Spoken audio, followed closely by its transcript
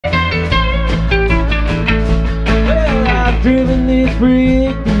driven this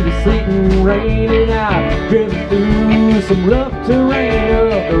rig through the sleet and rain, and I've driven through some rough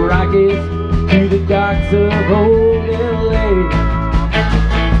terrain up the Rockies to the docks of old LA.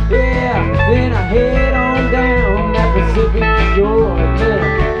 Yeah, then I head on down that Pacific shore, and then I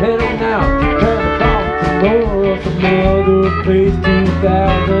head on out to Baltimore, some other place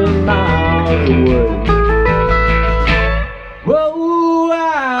 2,000 miles away. Whoa,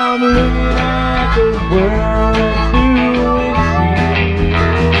 I'm looking at the world through windshield,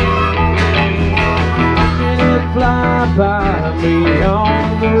 watching it fly by me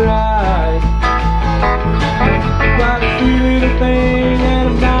on the ride. Got a sweet little thing that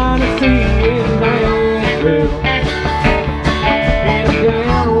I'm dying to see in Nashville, and I'm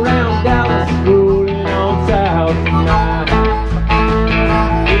down around Dallas, rolling on south tonight.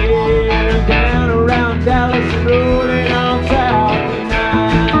 Yeah, I'm down around Dallas, rolling on south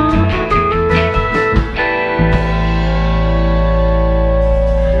tonight.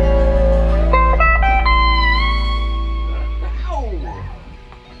 Ow!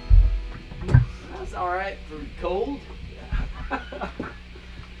 That's all right for cold.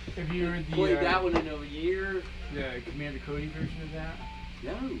 Have you heard the Played that one in a year. the Commander Cody version of that?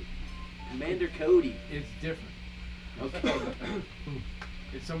 No, Commander Cody. It's different. Okay.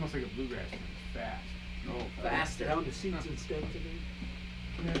 It's almost like a bluegrass band. It's fast. Oh, faster. Down to seats instead today.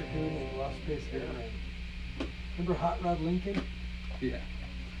 Commander Cody and Lost Space Airman. Remember Hot Rod Lincoln? Yeah.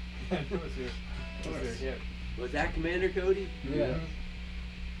 That was their hit. Was that Commander Cody? Yeah.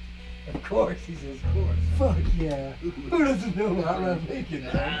 Of course, he says, of course. Fuck yeah. Who doesn't know Hot Rod Lincoln,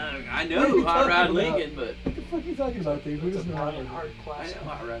 man? I know Hot Rod Lincoln, but What the fuck are you talking about, Dave? Who doesn't know Hot Rod I Lincoln? know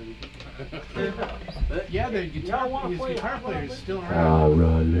Hot Rod Lincoln. Yeah, the guitar, his guitar player is still around. Hot Rod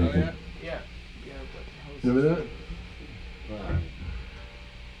Oh, Lincoln. yeah. Yeah, what the hell is Remember that?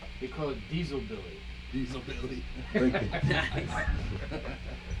 They call it Diesel Billy. Diesel Billy. Thank you. Nice.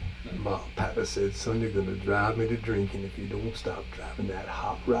 Mom, Papa said, son, you're gonna drive me to drinking if you don't stop driving that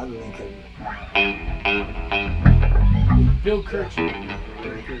Hot Rod Lincoln. Bill Kirchen.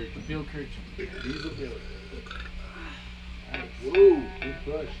 Bill Kirchen. Diesel Billy. Whoa. Good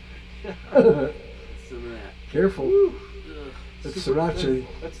push. Some of that. Careful. Ugh. That's sriracha.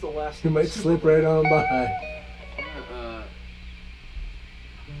 That's the last. You might slip right on by.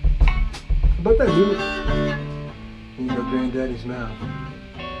 How about that new in your granddaddy's mouth?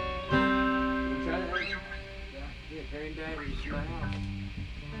 Try that again? Yeah, Granddaddy's Mouth.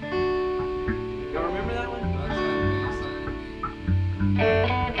 Y'all remember that one?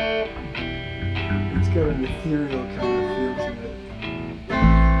 It's got an ethereal kind of feel to it.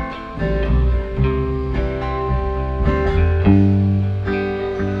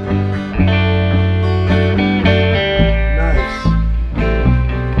 Nice.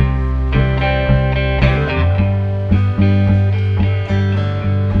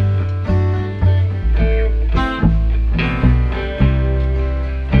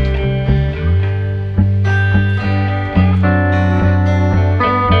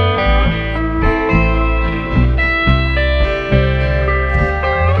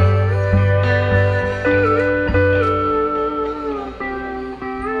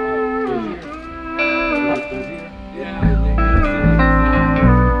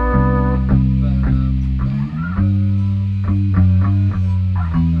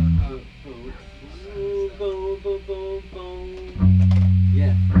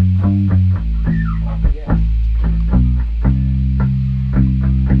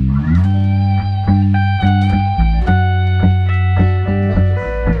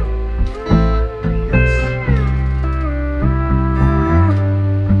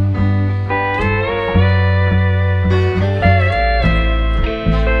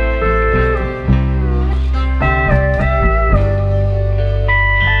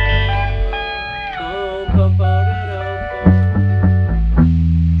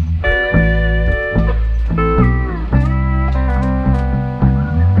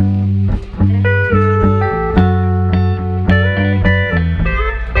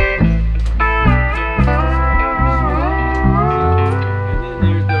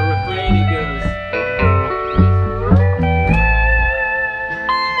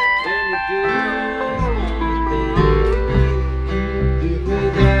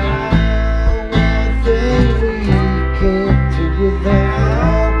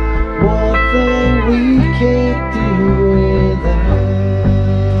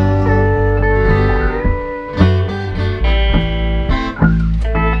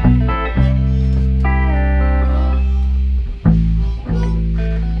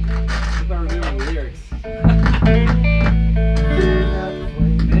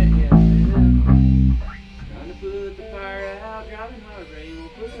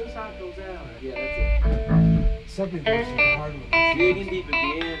 Digging deep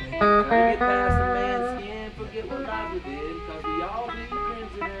again. Trying to get past the man's skin. Forget what lies within. Cause we all bleed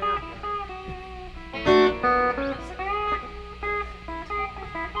crimson out.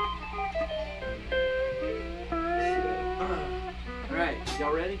 Alright,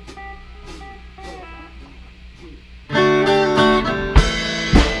 y'all ready?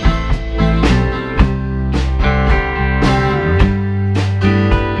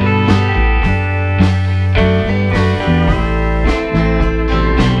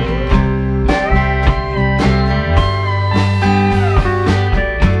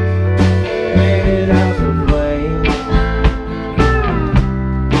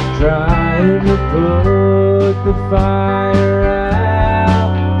 Trying to put the fire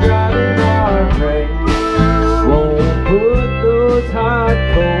out, driving our train, won't put those hot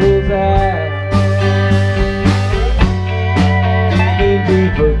coals out. Digging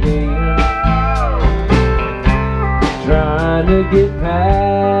deep again, trying to get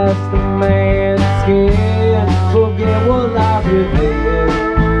past the man's skin. Forget what